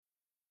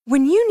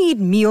When you need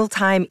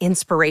mealtime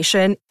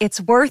inspiration,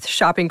 it's worth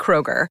shopping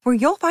Kroger, where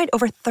you'll find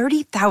over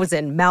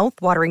 30,000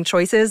 mouth-watering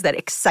choices that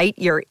excite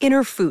your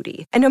inner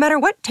foodie. And no matter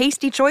what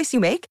tasty choice you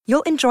make,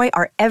 you'll enjoy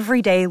our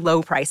everyday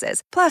low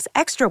prices, plus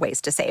extra ways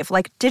to save,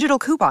 like digital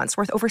coupons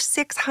worth over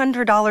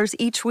 $600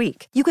 each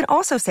week. You can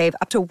also save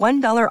up to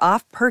 $1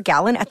 off per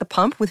gallon at the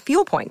pump with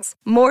fuel points.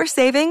 More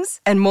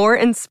savings and more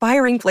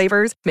inspiring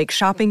flavors make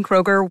shopping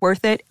Kroger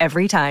worth it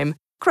every time.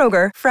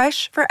 Kroger,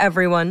 fresh for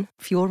everyone.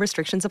 Fuel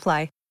restrictions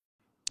apply.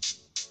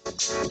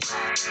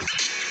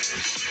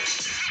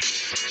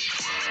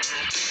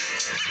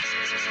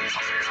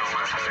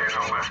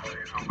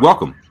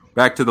 Welcome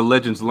back to the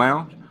Legends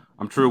Lounge.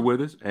 I'm True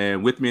Withers,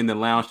 and with me in the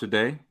lounge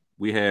today,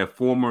 we have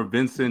former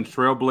Vincennes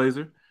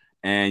Trailblazer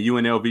and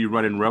UNLV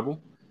running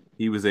Rebel.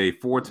 He was a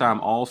four-time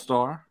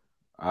All-Star,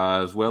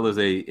 as well as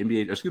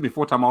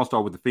four-time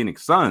All-Star with the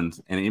Phoenix Suns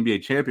and an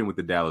NBA champion with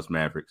the Dallas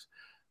Mavericks.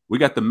 We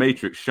got the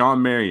Matrix.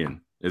 Shawn Marion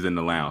is in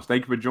the lounge.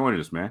 Thank you for joining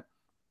us, man.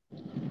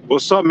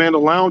 What's up, man? The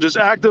lounge is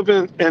active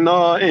and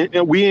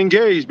we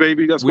engaged,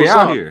 baby. That's what's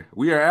up.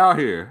 We are out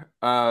here.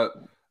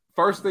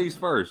 First things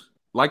first,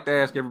 like to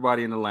ask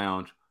everybody in the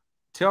lounge,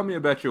 tell me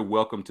about your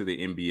welcome to the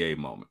NBA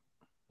moment.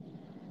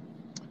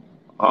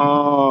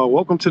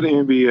 Welcome to the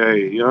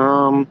NBA.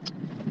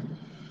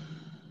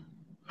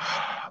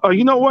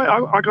 You know what?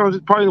 I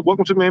probably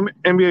welcome to the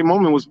NBA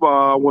moment was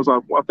I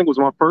think it was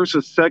my first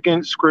or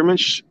second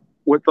scrimmage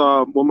with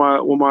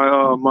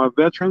my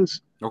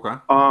veterans. Okay.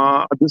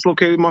 I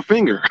dislocated my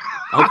finger.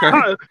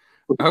 Okay.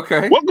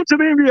 Okay. Welcome to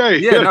the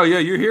NBA.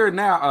 You're here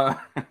now.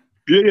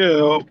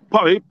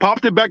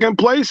 Popped it back in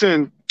place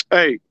and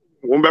hey,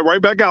 went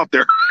right back out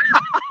there.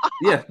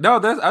 Yeah, no, I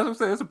was gonna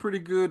say that's a pretty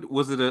good.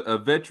 Was it a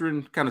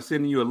veteran kind of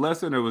sending you a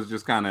lesson, or was it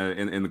just kind of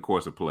in the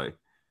course of play?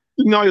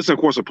 No, it's in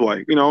the course of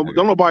play. You know,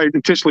 Don't nobody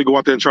intentionally go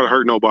out there and try to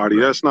hurt nobody.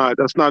 Right.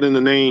 That's not in the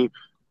name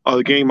of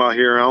the game out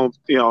here. I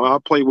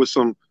play with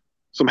some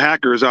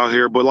hackers out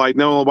here, but like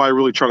nobody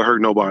really try to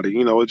hurt nobody.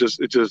 You know, they just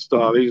they just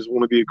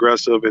want to be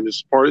aggressive, and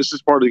it's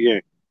just part of the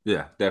game.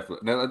 Yeah,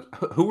 definitely. Now,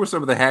 who were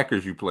some of the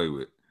hackers you play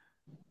with?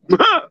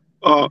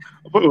 I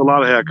put a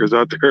lot of hackers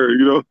out there.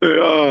 You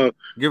know,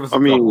 give us.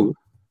 Couple.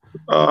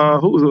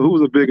 Who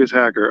was the biggest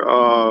hacker?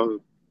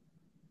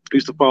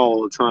 Used to follow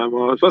all the time,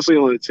 especially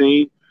on the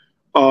team.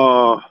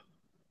 Let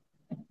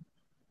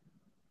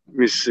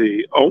me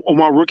see. On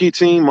my rookie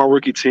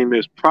team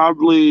is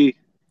probably.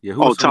 Yeah,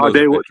 Todd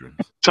Day.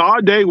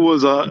 Todd Day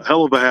was a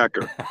hell of a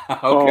hacker. Okay.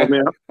 Oh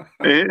man,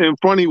 and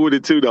funny with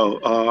it too though.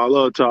 I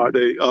love Todd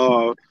Day.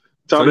 Todd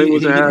Day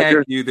was a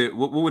hacker.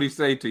 What would he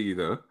say to you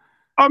though?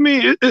 I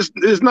mean,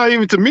 it's not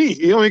even to me,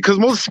 you know, because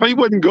most of the time he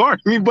wouldn't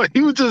guard me, but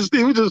he was just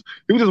one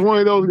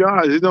of those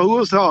guys. You know, who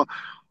was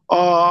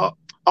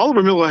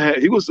Oliver Miller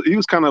he was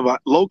kind of a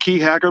low key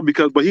hacker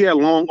but he had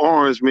long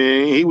arms,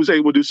 man. He was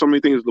able to do so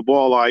many things with the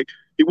ball. Like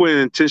he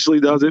wouldn't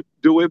intentionally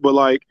do it, but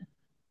like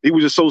he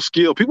was just so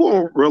skilled. People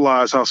don't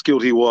realize how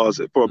skilled he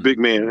was for a big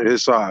man at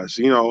his size,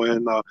 you know,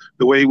 and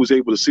the way he was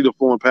able to see the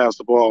floor and pass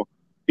the ball.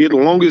 He had the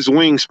longest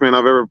wingspan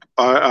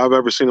I've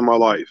ever seen in my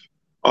life.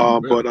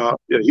 Really? But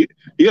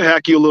he'll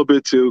hack you a little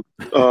bit too.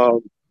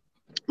 Who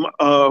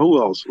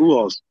else? Who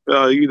was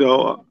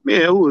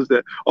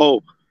that?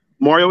 Oh,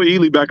 Mario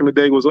Ely back in the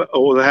day was a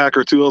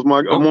hacker too. That was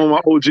one of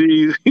my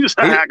OGs. He was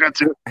a hacker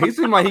too. He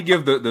seemed like he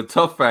give the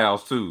tough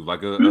fouls too,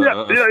 like a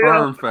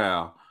sperm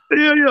foul.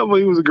 Yeah, but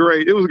he was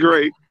great. It was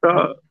great.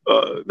 No,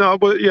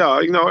 but yeah,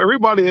 you know,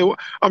 everybody.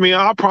 I mean,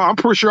 I'm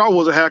pretty sure I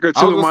was a hacker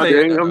too in my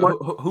day.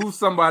 Who's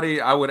somebody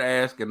I would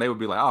ask, and they would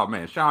be like, "Oh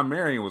man, Shawn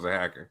Marion was a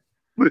hacker."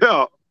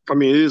 Yeah, I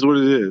mean, it is what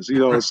it is. You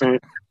know what I'm saying?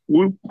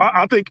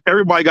 I think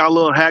everybody got a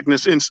little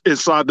hackness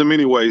inside them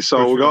anyway.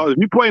 So if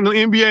you play in the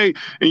NBA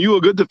and you a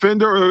good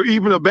defender or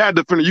even a bad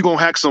defender, you're gonna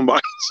hack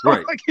somebody. So,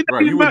 right,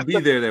 right. You wouldn't be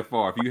there that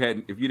far if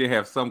you didn't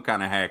have some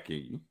kind of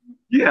hacking.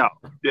 Yeah.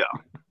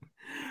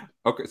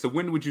 Okay, so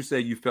when would you say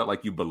you felt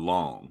like you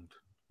belonged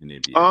in the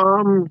NBA?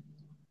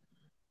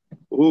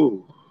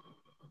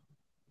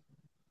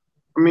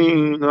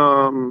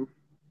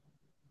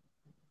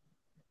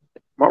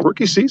 My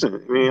rookie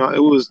season. I mean, it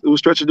was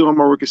stretching during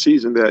my rookie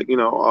season that, you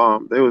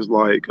know, they was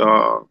like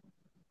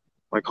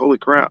holy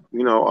crap,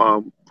 you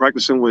know,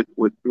 practicing with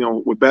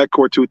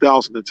Backcourt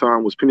 2000 at the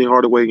time was Penny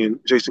Hardaway and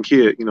Jason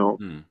Kidd, you know,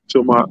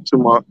 to my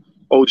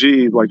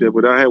OGs like that.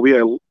 But we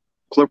had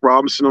Cliff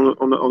Robinson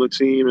on the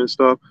team and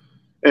stuff.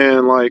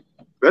 And like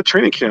that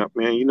training camp,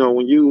 man, you know,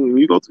 when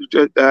you go through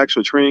the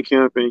actual training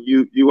camp and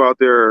you're out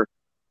there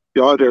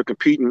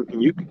competing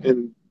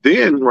and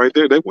then right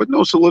there, they wouldn't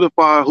know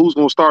solidify who's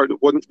going to start,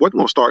 wasn't going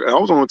to start. I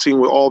was on a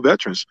team with all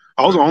veterans.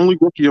 I was the only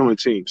rookie on the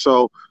team.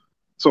 So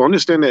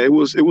understand that it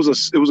was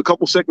a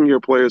couple second year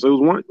players. It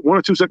was one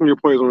or two second year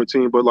players on the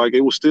team, but like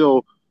it was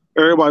still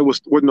everybody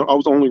wasn't. I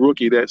was the only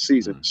rookie that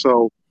season.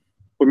 So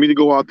for me to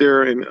go out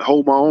there and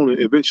hold my own and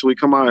eventually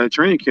come out of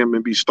training camp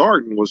and be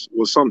starting was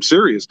something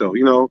serious though,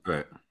 you know.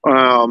 Right.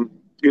 I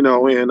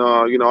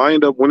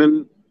ended up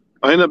winning.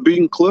 I ended up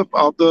beating Cliff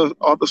out the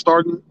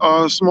starting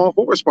small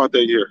forward spot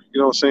that year. You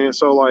know what I'm saying?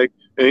 So like,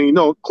 and you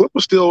know, Cliff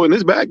was still in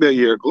his bag that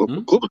year. Cliff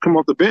was coming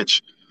off the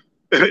bench.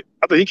 I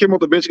think he came off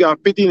the bench, got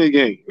 50 in the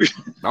game.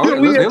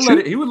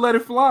 He would let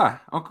it fly.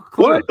 Uncle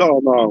Cliff. What?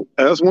 Oh no,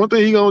 that's one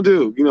thing he gonna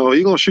do.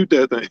 He gonna shoot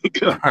that thing.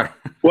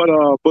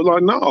 But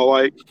like no,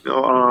 like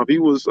he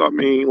was. I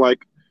mean,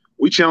 like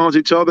we challenged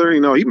each other.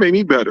 He made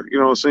me better. You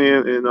know what I'm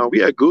saying? And we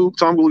had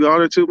Tom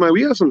Goulart too. Man,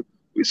 we had some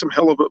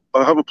hell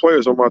of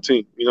players on my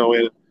team.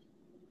 And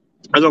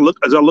as I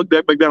look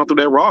back down through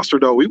that roster,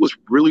 though, it was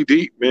really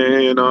deep,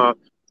 man.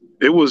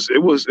 It was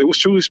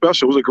truly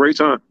special. It was a great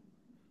time.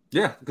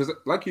 Yeah, because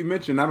like you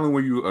mentioned, not only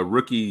were you a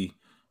rookie,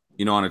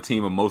 on a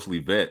team of mostly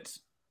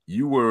vets,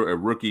 you were a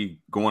rookie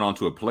going on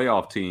to a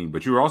playoff team,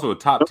 but you were also a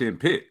top 10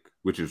 pick,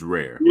 which is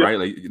rare, right?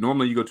 Like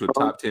normally you go to a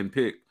top 10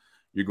 pick,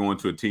 you're going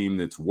to a team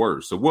that's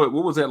worse. So what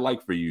was that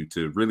like for you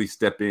to really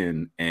step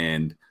in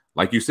and,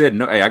 like you said,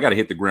 no, hey, I got to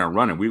hit the ground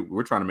running.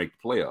 We're trying to make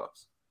the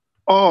playoffs.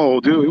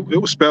 Oh, dude, it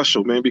was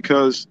special, man.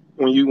 Because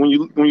when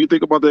you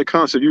think about that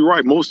concept, you're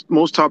right.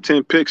 Most top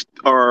 10 picks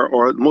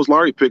or most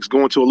lottery picks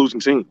going to a losing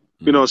team.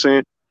 Mm-hmm. You know what I'm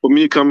saying? For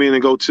me to come in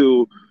and go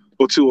to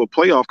a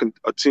playoff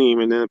team,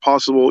 and then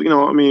possible,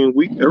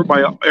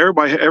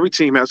 every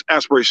team has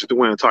aspirations to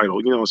win a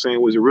title. You know what I'm saying?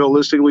 Was it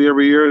realistically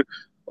every year? A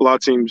lot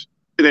of teams,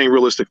 it ain't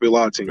realistic for a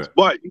lot of teams. Right.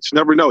 But you just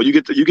never know. You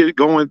get it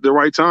going at the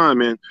right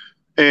time, and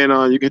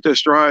you get that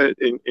stride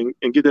and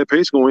get that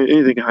pace going.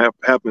 Anything can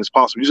happen is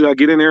possible. You just got to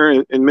get in there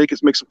and make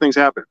some things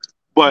happen.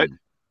 But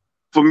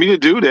for me to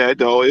do that,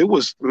 though, it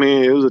was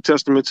a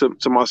testament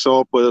to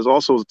myself, but it's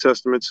also a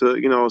testament to,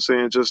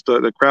 just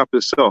the craft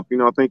itself.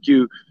 I think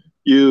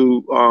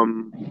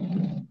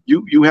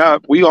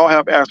we all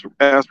have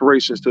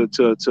aspirations to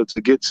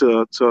get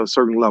to a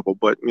certain level,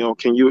 but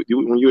can you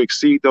when you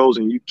exceed those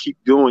and you keep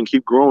growing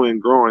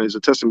is a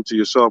testament to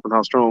yourself and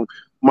how strong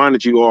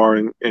minded you are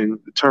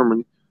and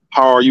determined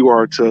how you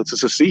are to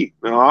succeed.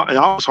 And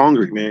I was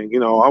hungry, man.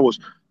 I was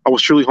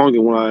truly hungry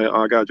when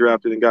I got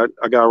drafted and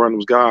I got around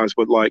those guys,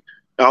 but like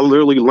I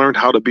literally learned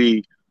how to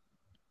be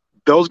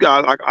those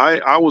guys.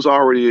 I was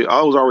already an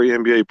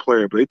NBA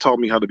player, but they taught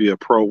me how to be a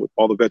pro with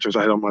all the veterans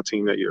I had on my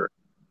team that year.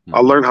 Mm-hmm. I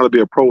learned how to be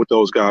a pro with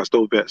those guys,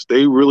 those vets.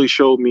 They really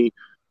showed me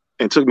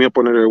and took me up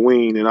under their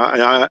wing. And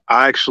I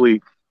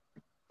actually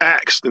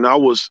asked, and I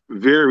was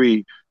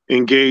very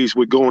engaged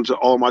with going to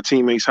all my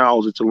teammates'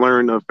 houses to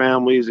learn their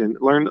families and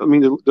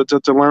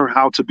to learn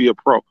how to be a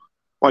pro.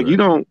 Like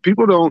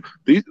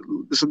this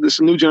is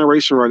a new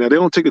generation right now. They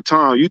don't take the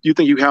time. You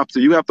think you have to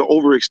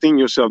overextend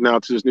yourself now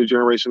to this new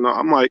generation.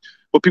 I'm like,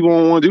 but people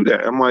don't want to do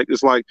that. I'm like,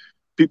 it's like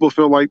people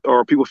feel like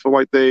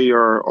they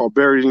are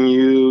better than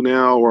you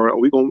now, or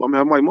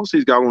I'm like, most of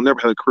these guys will never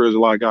have the careers a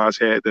lot of guys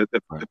had that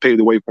paved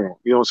the way for them.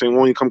 You know what I'm saying?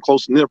 Won't even come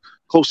close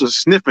to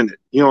sniffing it.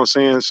 You know what I'm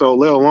saying? So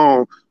let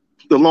alone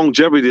the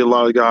longevity a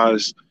lot of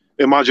guys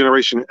in my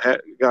generation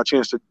got a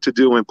chance to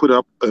do and put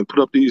up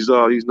these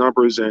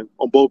numbers and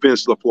on both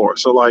ends of the floor.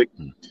 So like,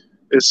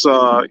 it's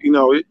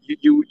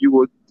you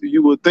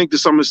would think that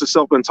some of this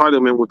self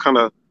entitlement would kind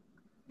of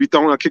be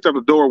kicked out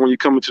the door when you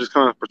come into this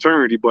kind of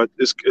fraternity, but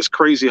it's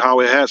crazy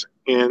how it hasn't.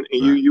 And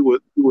you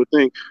would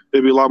think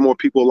there'd be a lot more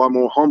people, a lot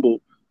more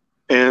humble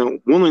and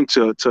willing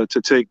to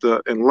take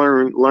and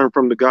learn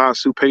from the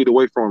guys who paid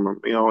away from them.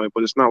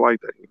 But it's not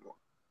like that anymore.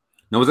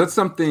 Now,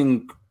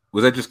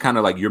 was that just kind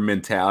of like your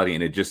mentality,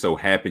 and it just so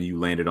happened you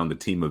landed on the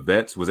team of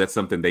vets? Was that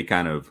something they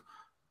kind of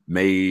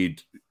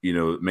made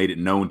it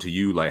known to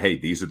you, like, hey,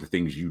 these are the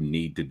things you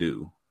need to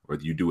do, or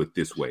you do it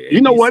this way?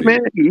 You know what, man?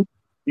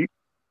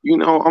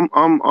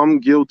 I'm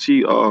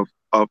guilty of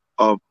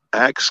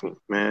asking,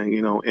 man.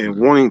 And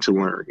wanting to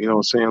learn. You know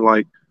what I'm saying?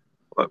 Like,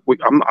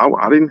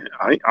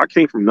 I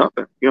came from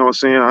nothing. You know what I'm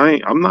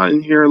saying? I'm not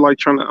in here like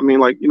trying to. I mean,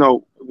 like,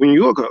 when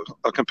you're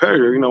a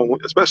competitor,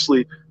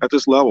 especially at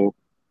this level.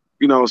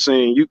 You know what I'm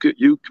saying?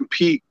 You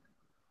compete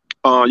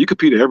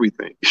at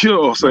everything. You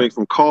know what I'm saying?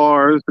 From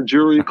cars to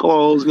jewelry,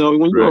 clothes.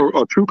 When you're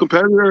a true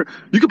competitor,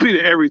 you compete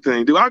at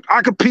everything, dude.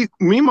 I compete.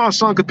 Me and my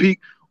son compete.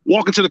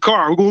 Walking to the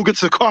car, we're gonna get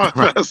to the car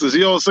fastest.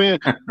 You know what I'm saying?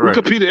 We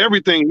compete at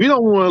everything. We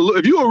don't want to.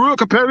 If you're a real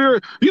competitor,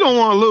 you don't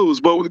want to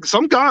lose. But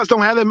some guys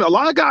don't have that. A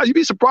lot of guys, you'd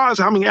be surprised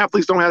how many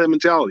athletes don't have that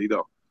mentality,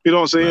 though. You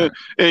know what I'm saying?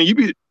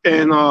 Right.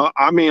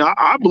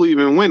 I believe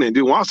in winning,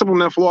 dude. When I step on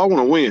that floor, I want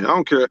to win. I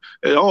don't care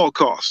at all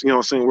costs. You know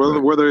what I'm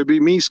saying? Whether it be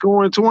me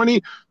scoring 20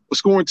 or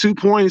scoring 2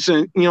 points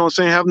and, you know what I'm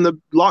saying, having to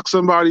lock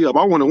somebody up.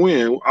 I want to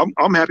win.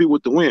 I'm happy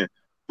with the win.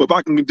 But if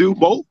I can do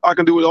both, I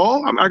can do it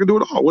all. I can do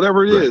it all.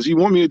 Whatever it is you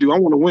want me to do, I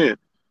want to win.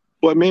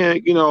 But,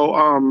 man,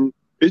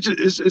 it's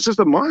just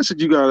a mindset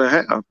you got to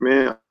have,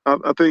 man.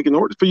 I think in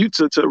order for you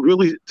to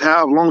really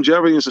have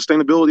longevity and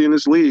sustainability in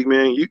this league,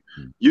 man,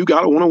 you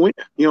got to want to win.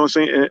 You know what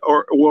I'm saying?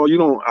 You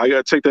don't. I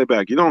got to take that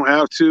back. You don't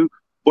have to,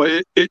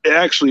 but it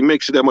actually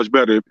makes it that much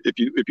better if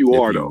you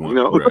are, though.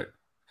 Right.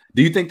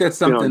 Do you think that's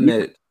something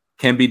that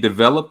can be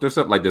developed or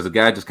something? Like, does a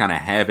guy just kind of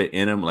have it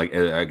in him? Like,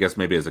 I guess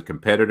maybe as a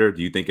competitor,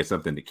 do you think it's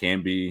something that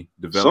can be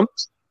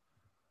developed?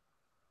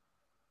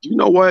 You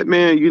know what,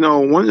 man?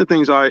 One of the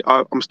things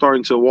I'm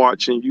starting to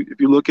watch, and if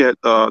you look at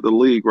the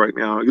league right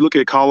now, you look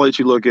at college,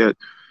 you look at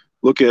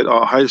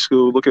high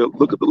school, look at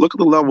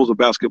the levels of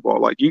basketball.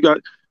 Like, you got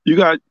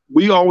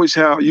we always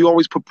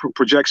put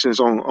projections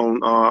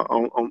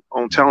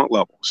on talent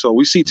level. So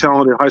we see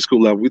talent at high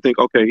school level. We think,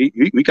 okay,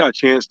 we got a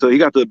chance he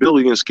got the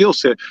ability and skill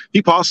set.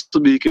 He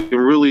possibly can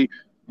really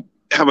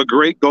have a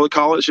great go to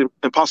college and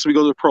possibly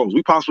go to the pros.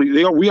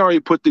 We already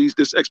put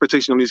this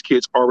expectation on these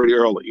kids already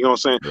early. You know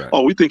what I'm saying? Right.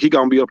 Oh, we think he's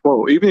gonna be a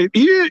pro, even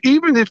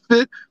if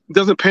it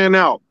doesn't pan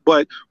out.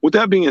 But with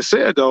that being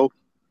said, though,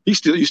 you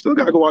still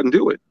got to go out and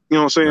do it. You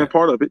know what I'm saying? Right.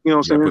 Part of it. You know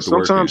what I'm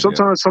saying?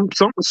 Sometimes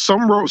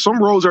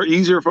some roads are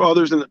easier for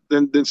others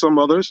than some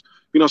others.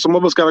 You know, some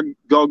of us got to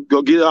go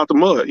get it out the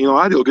mud. You know,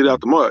 I had to go get it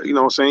out the mud. You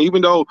know what I'm saying?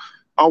 Even though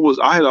I was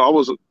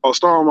a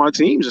star on my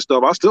teams and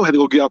stuff, I still had to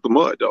go get out the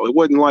mud though. It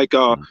wasn't like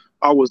I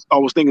was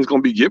thinking it's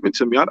going to be given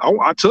to me.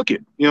 I took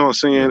it. You know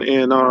what I'm saying?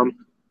 And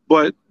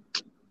but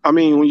I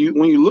mean, when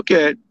you look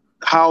at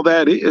how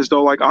that is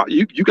though, like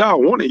you gotta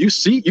want it. You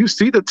see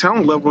the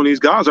talent level in these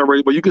guys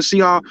already, but you can see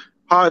how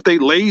if they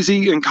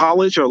lazy in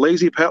college or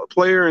lazy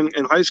player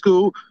in high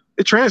school,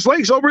 it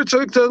translates over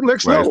to the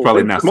next level. It's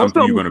probably not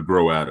something you're going to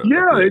grow out of.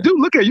 Yeah, they do.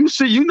 Look at you.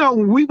 See,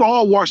 we've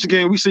all watched the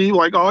game. We see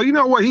like, oh, you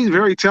know what? He's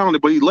very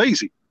talented, but he's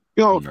lazy.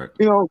 Right.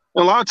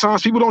 A lot of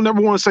times people don't never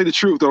want to say the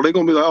truth though. They're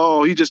gonna be like,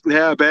 oh, he just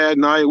had a bad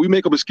night. We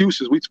make up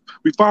excuses. We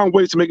find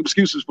ways to make up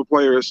excuses for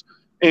players.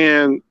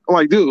 And I'm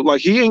like, dude,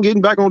 like he ain't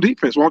getting back on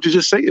defense. Why don't you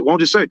just say it? Why don't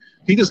you say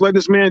he just let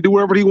this man do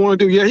whatever he want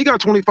to do? Yeah, he got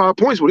 25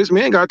 points, but this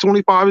man got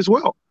 25 as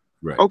well.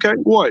 Right. Okay,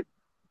 what?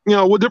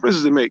 What difference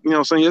does it make? You know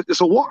what I'm saying?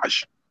 It's a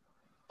wash.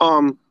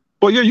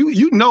 But yeah,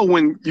 you know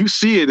when you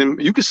see it,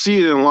 and you can see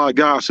it in a lot of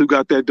guys who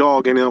got that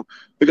dog in them.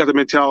 They got the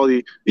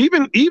mentality.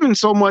 Even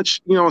so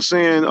much, you know what I'm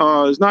saying,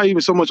 it's not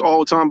even so much all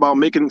the time about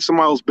making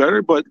somebody else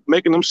better, but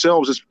making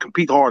themselves just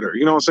compete harder.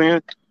 You know what I'm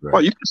saying? Right.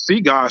 Well, you can see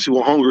guys who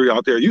are hungry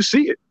out there. You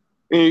see it.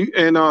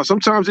 And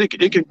sometimes it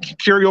can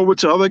carry over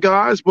to other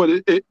guys, but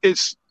it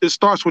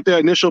starts with that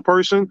initial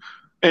person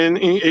and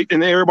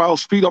everybody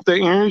else feed off that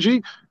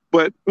energy.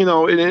 But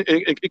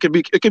it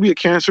could be a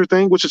cancer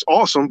thing, which is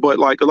awesome. But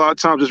like a lot of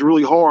times, it's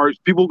really hard.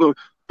 People go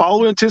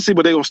follow intensity,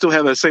 but they will still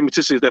have that same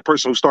intensity as that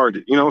person who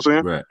started. You know what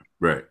I'm saying?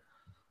 Right.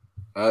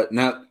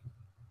 Now,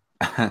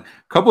 a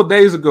couple of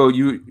days ago,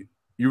 you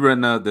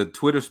ran the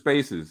Twitter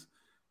Spaces,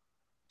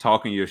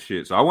 talking your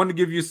shit. So I wanted to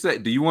give you a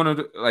set. Do you want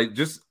to like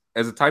just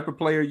as a type of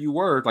player you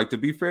were, like to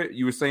be fair,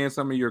 you were saying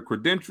some of your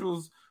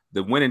credentials,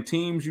 the winning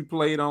teams you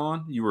played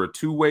on. You were a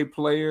two-way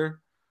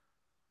player.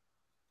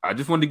 I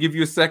just wanted to give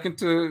you a second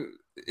to,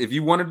 if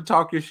you wanted to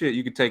talk your shit,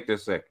 you could take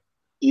this second.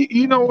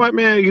 You know what,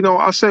 man?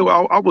 I said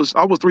I was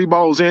 3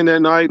 balls in that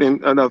night,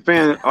 and a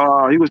fan,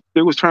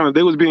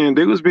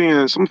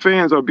 some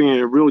fans are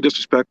being really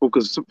disrespectful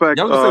because in fact,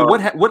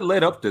 what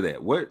led up to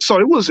that? What? So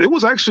it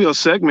was actually a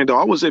segment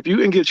though. If you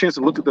didn't get a chance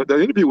to look at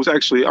the interview, was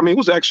actually, it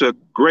was actually a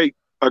great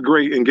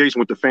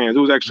engagement with the fans. It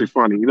was actually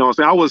funny. You know what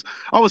I'm saying?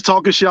 I was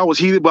talking shit. I was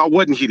heated, but I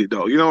wasn't heated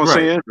though. You know what I'm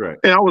saying? Right.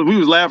 And we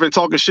was laughing,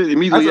 talking shit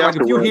immediately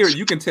afterwards. If you hear it,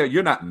 you can tell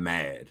you're not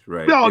mad,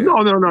 right?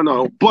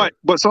 No. But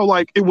so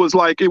like it was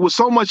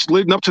so much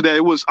leading up to that.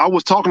 I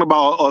was talking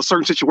about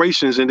certain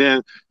situations, and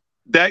then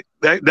that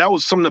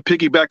was something to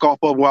piggyback off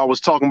of while I was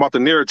talking about the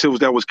narratives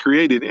that was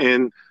created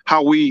and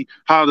how we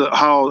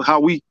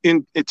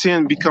intend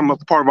to become a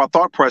part of our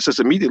thought process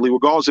immediately,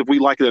 regardless if we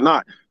like it or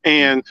not.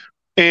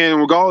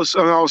 And regardless,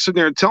 I was sitting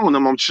there telling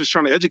them, I'm just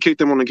trying to educate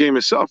them on the game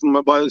itself.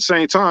 But at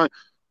the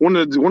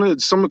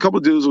a couple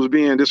of dudes was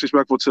being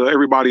disrespectful to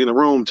everybody in the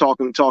room,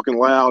 talking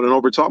loud and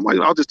over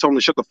talking. I'll just tell them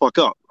to shut the fuck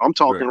up. I'm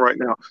talking right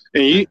now.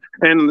 And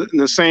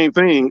the same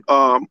thing.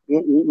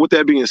 With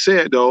that being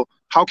said, though,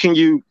 how can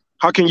you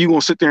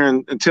gonna sit there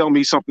and tell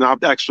me something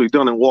I've actually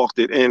done and walked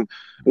it? And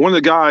one of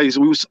the guys,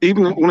 we was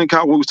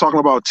talking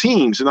about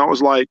teams, and I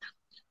was like,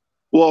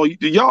 well,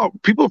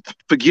 people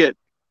forget.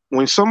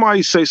 When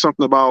somebody say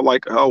something about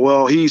like, oh,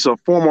 well, he's a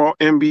former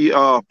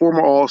NBA, former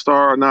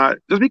All-Star or not,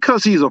 just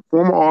because he's a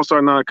former All-Star,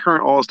 not a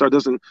current All-Star,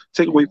 doesn't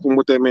take away from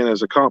what that man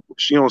has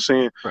accomplished. You know what I'm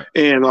saying? Right.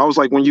 And I was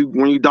like, when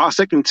you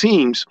dissecting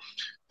teams,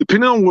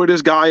 depending on where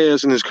this guy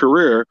is in his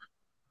career,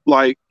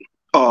 like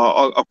a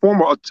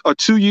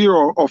 2-year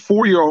or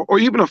 4-year or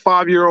even a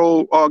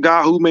 5-year-old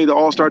guy who made the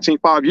All-Star team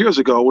 5 years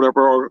ago,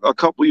 whatever, or a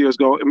couple of years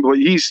ago, but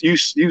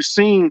you've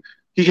seen.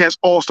 He has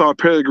all-star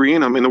pedigree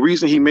in him, and the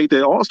reason he made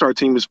that all-star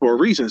team is for a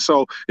reason.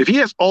 So if he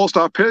has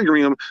all-star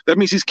pedigree in him, that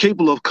means he's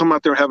capable of coming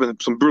out there having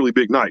some really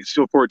big nights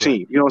for a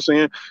team. You know what I'm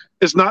saying?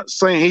 It's not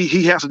saying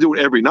he has to do it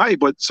every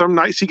night, but some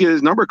nights he gets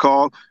his number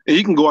called and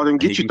he can go out and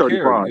get you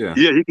 35.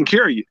 Yeah, he can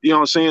carry you. You know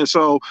what I'm saying?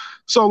 So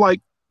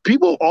like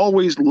people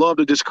always love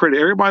to discredit.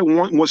 Everybody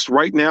wants what's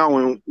right now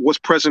and what's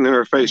present in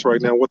their face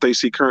right now, what they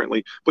see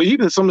currently. But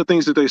even some of the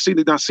things that they see,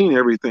 they're not seeing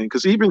everything.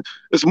 Because even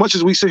as much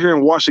as we sit here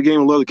and watch the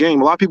game and love the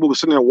game, a lot of people are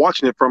sitting there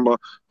watching it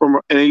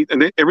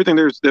and everything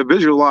they're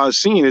visualized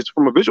seeing is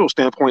from a visual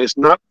standpoint. It's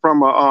not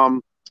from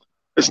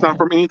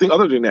anything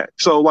other than that.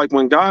 So like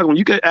when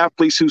you get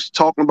athletes who's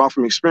talking about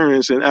from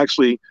experience and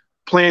actually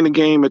playing the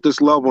game at this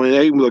level and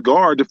able to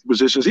guard different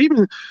positions,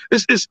 even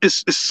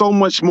it's so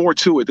much more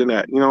to it than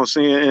that. You know what I'm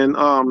saying?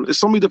 And there's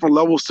so many different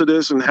levels to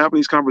this, and having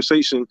these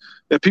conversations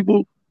that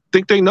people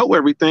think they know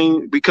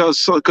everything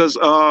because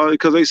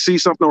they see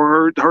something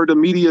or heard the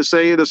media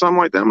say it or something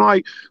like that. I'm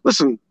like,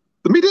 listen,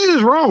 the media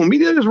is wrong.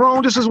 Media is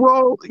wrong just as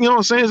well, you know what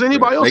I'm saying, as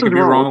anybody else they is can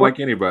be wrong but, like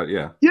anybody,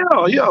 yeah.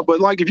 Yeah,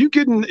 but like if you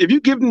getting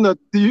the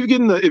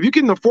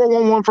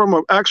 411 from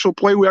an actual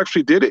player who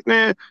actually did it,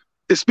 man,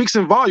 it speaks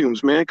in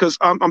volumes, man. Because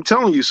I'm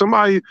telling you,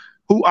 somebody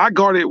who I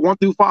guarded 1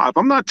 through 5,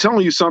 I'm not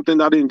telling you something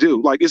that I didn't do.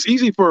 Like it's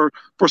easy for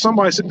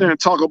somebody to sit there and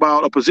talk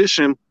about a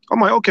position. I'm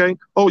like, okay,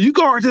 oh, you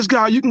guard this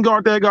guy, you can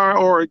guard that guy,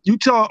 or you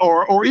tell,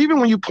 or even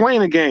when you play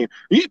in a game,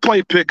 you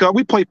play pickup,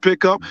 we play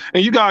pickup,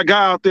 and you got a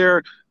guy out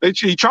there.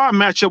 You try to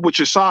match up with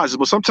your sizes,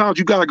 but sometimes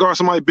you got to guard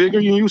somebody bigger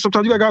than you.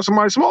 Sometimes you got to guard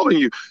somebody smaller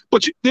than you.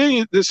 But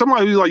then there's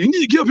somebody who's like, you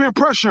need to give him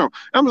pressure.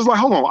 I'm just like,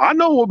 hold on. I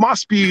know what my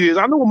speed is.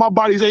 I know what my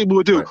body's able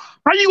to do. Right.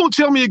 How you going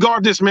to tell me to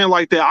guard this man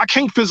like that? I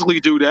can't physically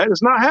do that.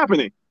 It's not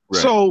happening.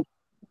 Right.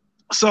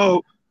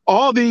 So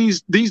all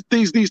these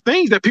things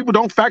that people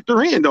don't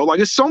factor in, though, like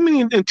it's so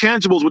many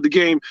intangibles with the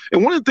game.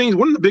 And one of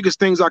the biggest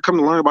things I come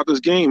to learn about this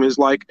game is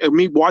like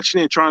me watching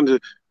it and trying to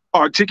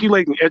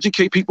articulate and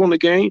educate people in the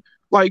game.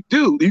 Like,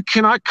 dude, you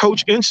cannot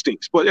coach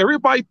instincts, but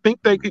everybody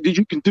think that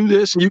you can do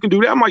this and you can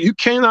do that. I'm like, you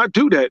cannot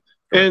do that.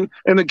 And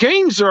the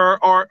games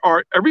are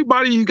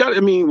everybody you got. I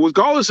mean,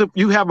 regardless if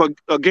you have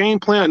a game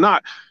plan or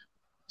not,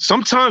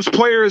 sometimes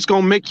players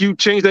gonna make you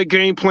change that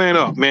game plan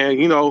up, man.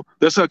 You know,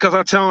 that's because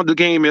how talented the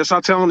game is, how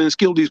talented and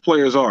skilled these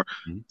players are.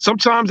 Mm-hmm.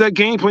 Sometimes that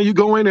game plan, you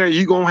go in there,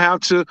 you're gonna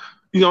have to.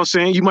 You know what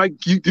I'm saying?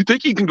 You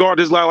think you can guard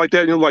this guy like that,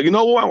 and you're like, you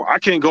know what? I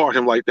can't guard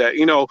him like that.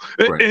 You know,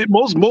 right. And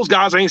most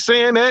guys ain't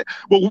saying that.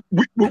 But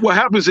what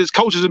happens is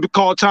coaches have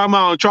called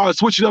timeout and try to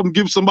switch it up and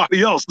give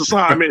somebody else the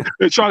assignment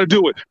and try to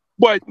do it.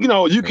 But you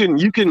know, you can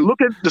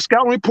look at the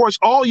scouting reports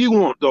all you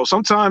want, though.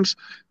 Sometimes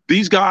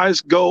these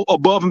guys go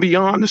above and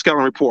beyond the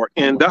scouting report,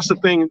 and that's the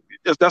thing.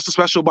 That's the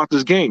special about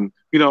this game,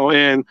 you know.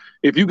 And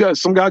if you got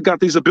some guy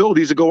got these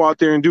abilities to go out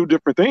there and do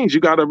different things,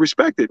 you got to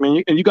respect it,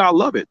 man, and you got to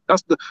love it.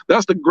 That's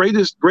the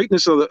greatness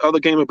of the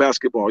game of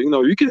basketball. You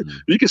know, you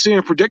can sit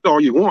and predict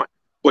all you want,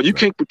 but you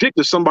can't predict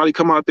if somebody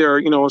come out there,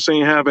 you know,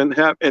 saying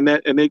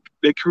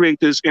they create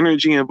this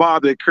energy and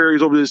vibe that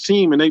carries over this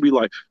team, and they be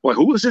like, well,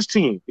 who is this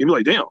team? You'd be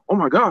like, damn, oh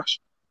my gosh.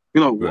 You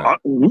know,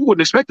 we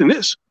wasn't expecting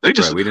this. We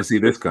didn't see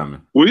this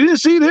coming. We didn't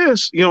see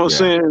this. You know what I'm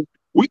saying?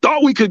 We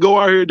thought we could go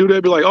out here and do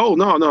that. Be like, oh,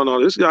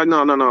 no. This guy,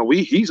 no.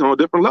 He's on a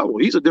different level.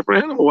 He's a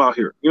different animal out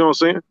here. You know what I'm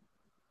saying?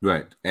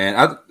 Right.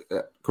 And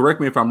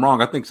correct me if I'm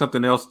wrong. I think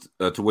something else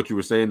to what you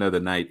were saying the other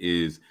night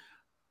is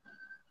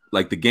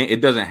like the game.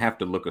 It doesn't have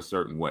to look a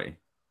certain way.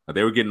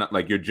 They were getting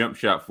like your jump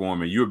shot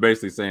form, and you were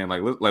basically saying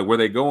like were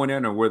they going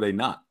in or were they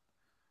not?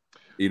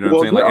 You know what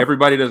I'm saying? Like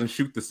everybody doesn't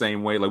shoot the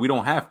same way. Like we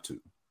don't have to.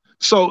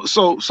 So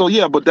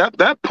yeah, but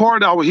that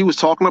part he was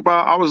talking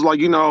about, I was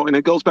like, you know, and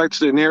it goes back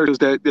to the narratives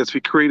that's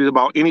created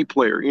about any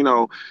player. You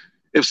know,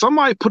 if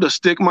somebody put a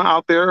stigma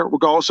out there,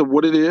 regardless of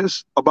what it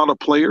is about a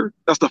player,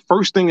 that's the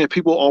first thing that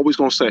people are always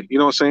gonna say. You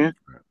know what I'm saying?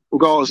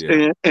 Regardless,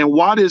 and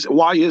why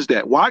is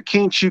that? Why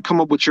can't you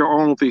come up with your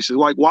own thesis?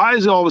 Like, why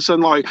is it all of a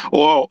sudden like,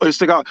 oh, it's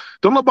the guy?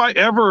 Don't nobody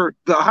ever?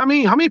 How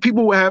many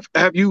people have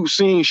you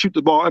seen shoot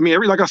the ball? I mean,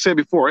 like I said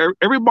before,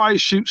 everybody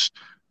shoots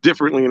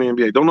differently in the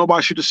NBA. Don't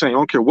nobody shoot the same. I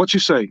don't care what you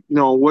say. You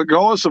know,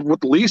 regardless of what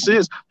the lease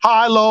is,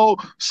 high, low,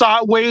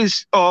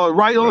 sideways,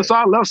 right on the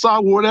side, left side,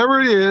 whatever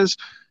it is.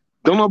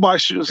 Don't nobody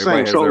shoot the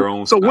same.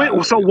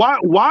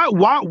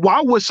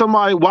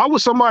 Why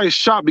would somebody's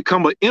shot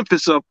become an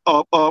emphasis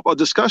of a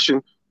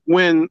discussion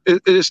when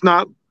it's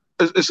not?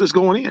 It's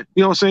going in.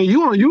 You know what I'm saying?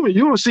 You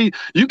don't see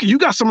you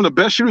got some of the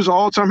best shooters of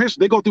all time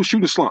history. They go through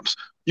shooting slumps.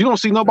 You don't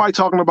see nobody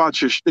talking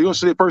about you don't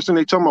see the person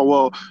they talking about,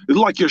 well, it's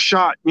like your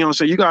shot, you know what I'm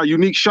saying? You got a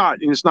unique shot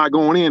and it's not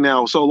going in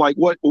now. So like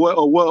what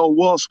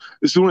else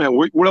is doing that?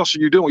 What else are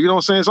you doing? You know what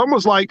I'm saying? It's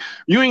almost like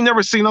you ain't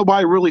never seen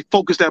nobody really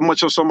focus that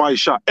much on somebody's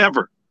shot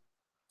ever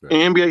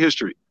in NBA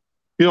history.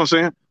 You know what I'm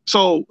saying?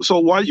 So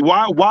why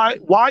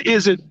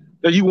is it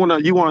that you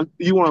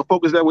wanna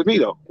focus that with me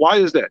though? Why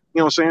is that? You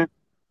know what I'm saying?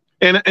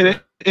 And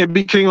it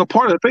became a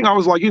part of the thing. I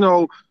was like, you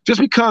know, just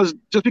because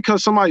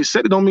somebody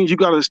said it don't mean you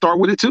got to start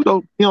with it too, though.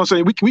 You know what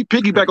I'm saying? We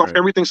piggyback off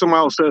everything somebody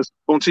else says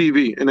on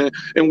TV,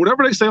 and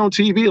whatever they say on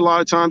TV, a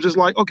lot of times, it's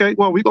like, okay,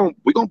 well, we gonna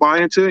buy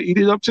into it, eat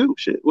it up too.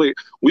 Shit, we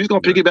just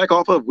gonna piggyback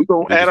off of. We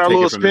gonna add our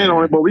little spin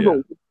on it, but we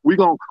gonna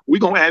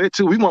add it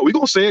too. We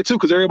gonna say it too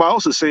because everybody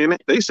else is saying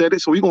it. They said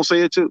it, so we gonna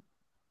say it too.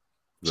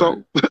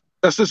 So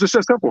that's just it's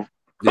that simple.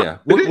 Yeah.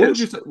 What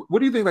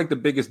do you think like the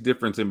biggest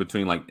difference in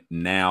between like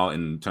now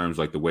in terms of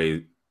like the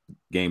way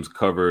games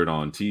covered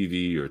on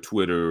TV or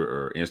Twitter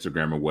or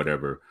Instagram or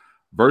whatever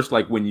versus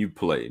like when you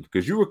played?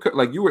 Because you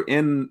were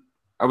in,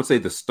 I would say,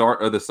 the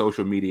start of the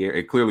social media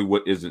and clearly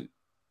what isn't,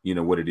 you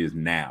know, what it is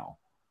now.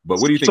 But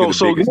what do you think are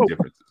the biggest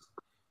differences?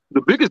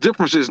 The biggest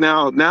difference is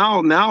now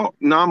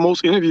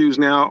most interviews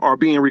now are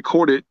being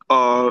recorded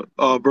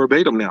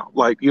verbatim now.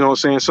 Like, you know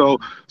what I'm saying?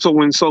 So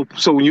when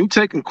you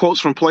taking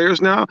quotes from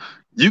players now,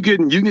 you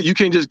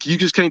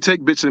just can't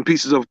take bits and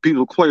pieces of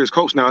people's players'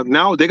 coach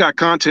now they got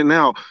content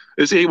now.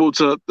 It's able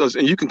to,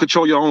 and you can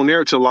control your own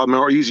narrative a lot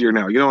more easier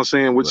now. You know what I'm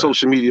saying, with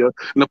social media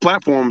and the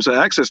platforms that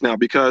access now,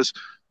 because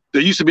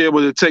they used to be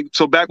able to take.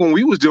 So back when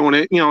we was doing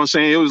it, you know what I'm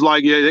saying, it was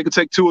like, yeah, they could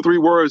take 2 or 3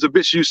 words of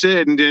bitch you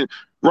said and then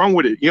run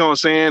with it. You know what I'm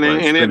saying,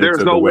 and then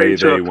there's no way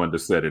they wanted to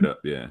set it up.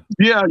 Yeah.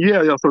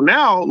 So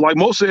now, like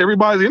most of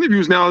everybody's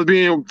interviews now is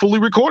being fully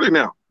recorded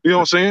now. You know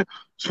what I'm saying?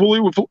 It's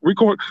fully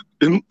recorded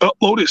and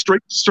uploaded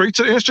straight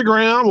to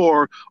Instagram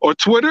or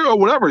Twitter or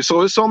whatever.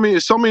 So it's so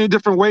many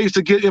different ways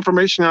to get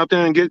information out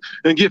there and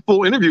get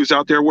full interviews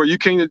out there where you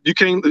can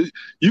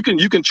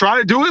try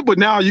to do it, but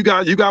now you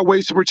got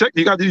ways to protect.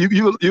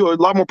 You're a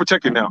lot more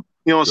protected now.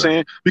 You know what I'm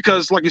saying?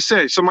 Because like you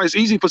said, it's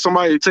easy for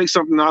somebody to take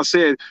something I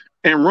said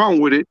and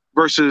run with it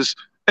versus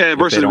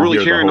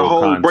really hearing the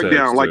whole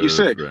breakdown. Like you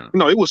said,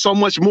 it was so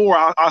much more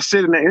I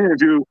said in the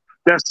interview.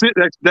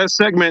 That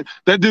segment,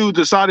 that dude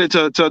decided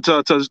to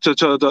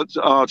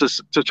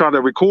try to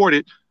record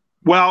it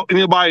without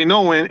anybody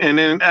knowing, and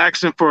then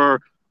asking for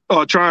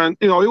trying.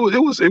 He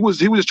was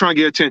just trying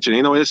to get attention.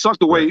 It sucks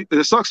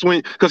it sucks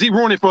when, because he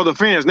ruined it for the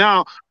fans.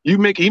 Now he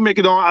make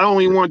it on. I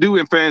don't even want to do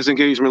in fans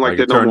engagement like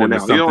that no more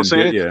now. You know what I'm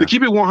saying? To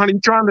keep it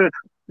 100,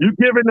 you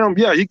giving them,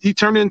 he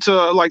turned into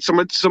like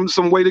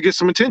some way to get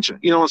some attention.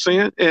 You know what I'm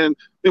saying? And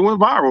it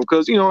went viral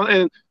because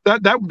and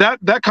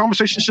that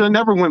conversation should have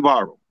never went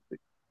viral.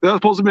 That was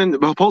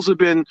supposed to have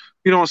been,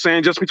 you know what I'm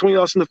saying, just between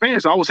us and the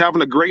fans. I was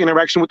having a great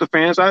interaction with the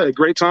fans. I had a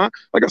great time.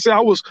 Like I said,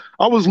 I was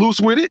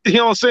loose with it. You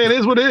know what I'm saying? It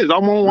is what it is.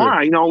 I'm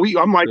online.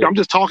 I'm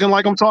just talking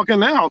like I'm talking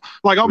now.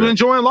 Like I'm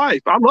enjoying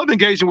life. I love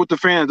engaging with the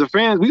fans. The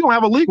fans, we don't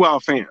have a league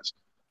without fans.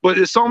 But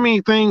there's so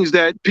many things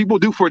that people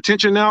do for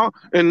attention now,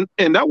 and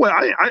that way,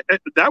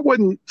 that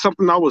wasn't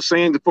something I was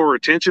saying for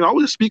attention. I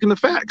was just speaking the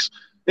facts.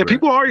 And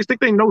people always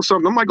think they know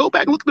something. I'm like, go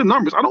back and look at the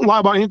numbers. I don't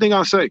lie about anything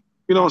I say.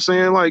 You know what I'm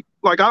saying? Like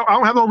I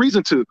don't have no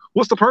reason to.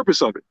 What's the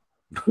purpose of it?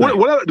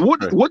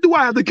 What do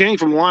I have to gain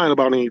from lying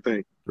about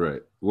anything?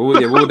 Right. What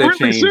would that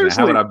change?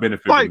 Seriously. How would I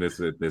benefit from this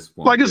at this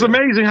point? Like, it's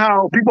amazing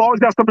how people always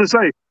got something to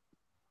say.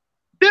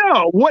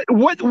 Yeah. What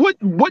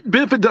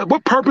benefit?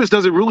 What purpose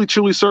does it really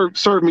truly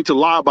serve me to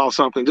lie about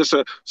something?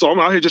 So I'm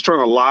out here just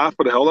trying to lie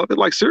for the hell of it.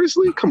 Like,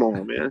 seriously, come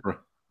on, man.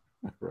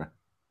 Right.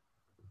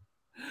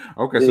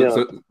 Okay.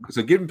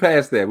 So getting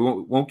past that, we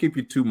won't keep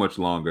you too much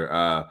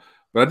longer.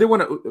 But I did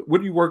want to. What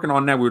are you working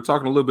on now? We were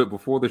talking a little bit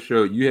before the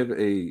show. You have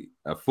a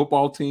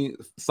football team,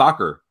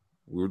 soccer.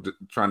 We were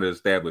trying to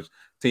establish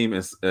team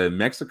in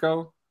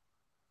Mexico.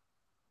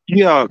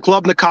 Yeah,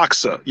 Club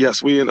Necaxa.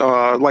 Yes, we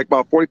like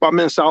about 45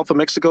 minutes south of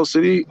Mexico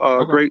City.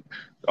 Great,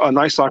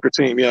 nice soccer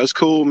team. Yeah, it's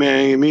cool,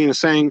 man. Me and the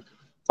same.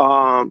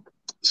 I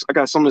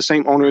got some of the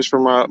same owners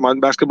from my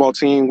basketball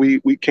team.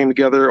 We came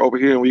together over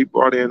here and we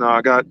brought in.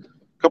 Got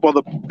couple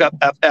other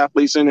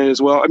athletes in it as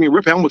well. I mean,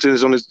 Rip Hamilton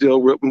is on this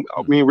deal. Rip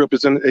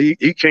is in.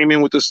 He came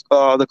in with this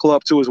the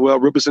club too as well.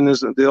 Rip is in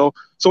this deal,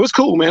 so it's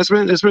cool, man.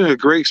 It's been a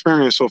great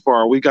experience so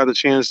far. We got the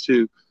chance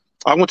to.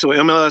 I went to an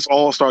MLS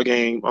All-Star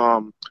game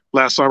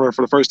last summer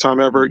for the first time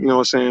ever. You know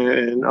what I'm saying?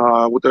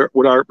 And with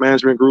our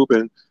management group,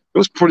 and it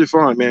was pretty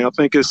fun, man. I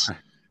think it's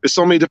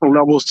so many different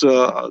levels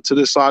to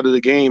this side of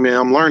the game, man.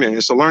 I'm learning.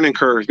 It's a learning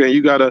curve, man.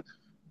 You gotta.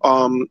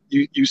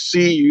 You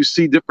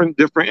see different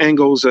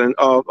angles and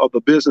of the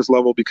business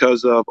level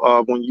because of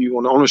when you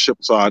on the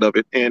ownership side of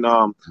it, and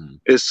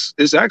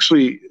it's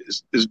actually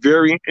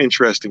very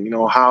interesting,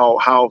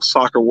 how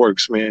soccer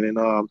works, man,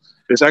 and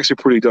it's actually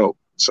pretty dope.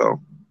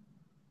 So,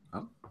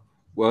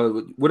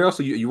 well, what else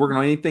are you working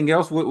on? Anything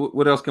else?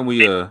 What else can we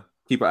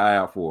keep an eye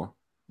out for?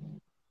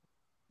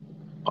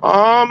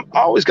 I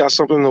always got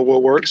something in the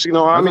woodworks,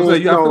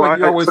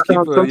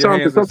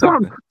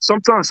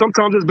 sometimes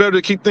it's better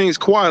to keep things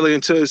quietly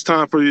until it's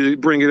time for you to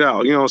bring it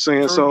out. You know what I'm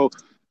saying? Sure.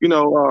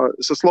 So,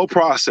 it's a slow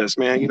process,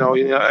 man.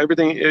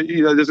 Everything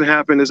doesn't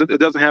happen. It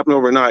doesn't happen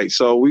overnight.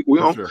 So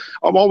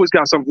I've always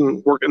got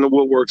something working in the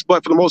woodworks.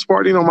 But for the most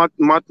part,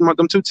 my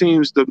them two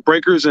teams, the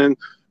Breakers and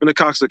the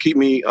Cox, keep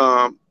me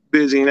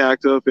busy and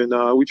active,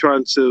 and we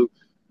trying to.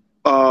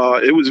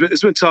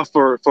 It's been tough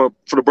for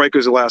the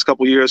Breakers the last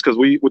couple of years because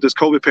with this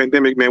COVID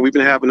pandemic, man, we've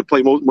been having to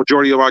play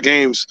majority of our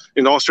games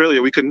in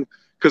Australia. We couldn't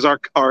because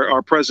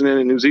our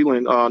president in New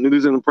Zealand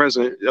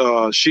president,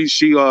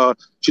 she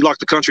locked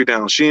the country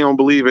down. She don't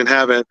believe in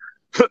having.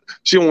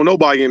 She don't want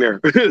nobody in there.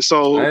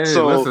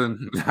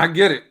 Listen, I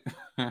get it.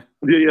 Yeah.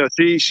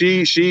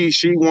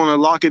 She want to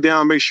lock it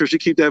down, make sure she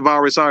keep that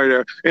virus out of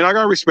there, and I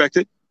gotta respect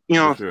it.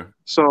 Sure.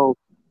 So,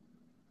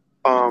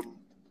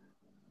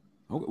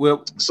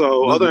 Well,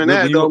 other than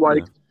that, though,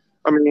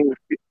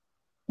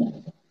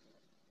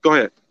 go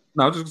ahead.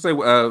 No, I was just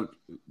gonna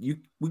say,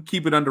 we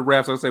keep it under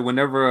wraps. I say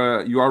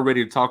whenever you are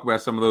ready to talk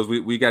about some of those,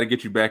 we got to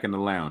get you back in the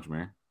lounge,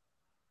 man.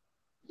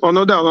 Oh,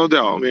 no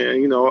doubt,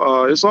 man.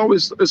 It's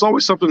always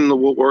something in the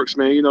woodworks,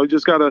 man. You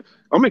just gotta.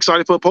 I'm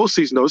excited for the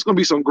postseason, though. It's gonna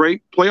be some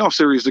great playoff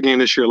series again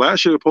this year.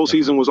 Last year, the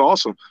postseason was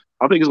awesome.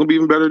 I think it's gonna be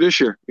even better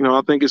this year.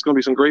 I think it's gonna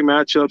be some great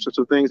matchups and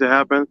some things that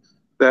happen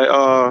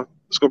that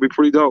it's gonna be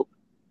pretty dope.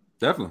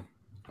 Definitely.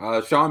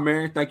 Sean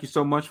Marion, thank you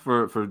so much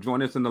for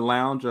joining us in the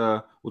lounge.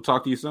 We'll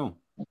talk to you soon.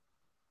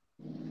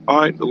 All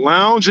right, the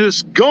lounge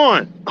is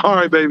gone. All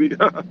right, baby.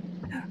 All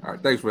right,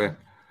 thanks, man.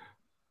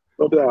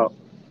 No doubt.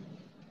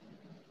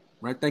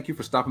 Right, thank you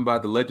for stopping by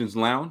the Legends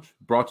Lounge,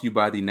 brought to you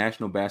by the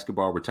National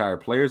Basketball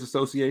Retired Players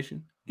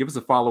Association. Give us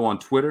a follow on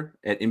Twitter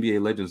at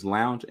NBA Legends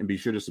Lounge, and be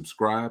sure to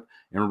subscribe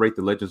and rate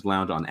the Legends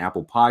Lounge on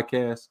Apple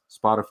Podcasts,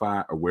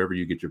 Spotify, or wherever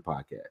you get your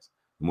podcasts.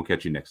 And we'll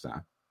catch you next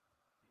time.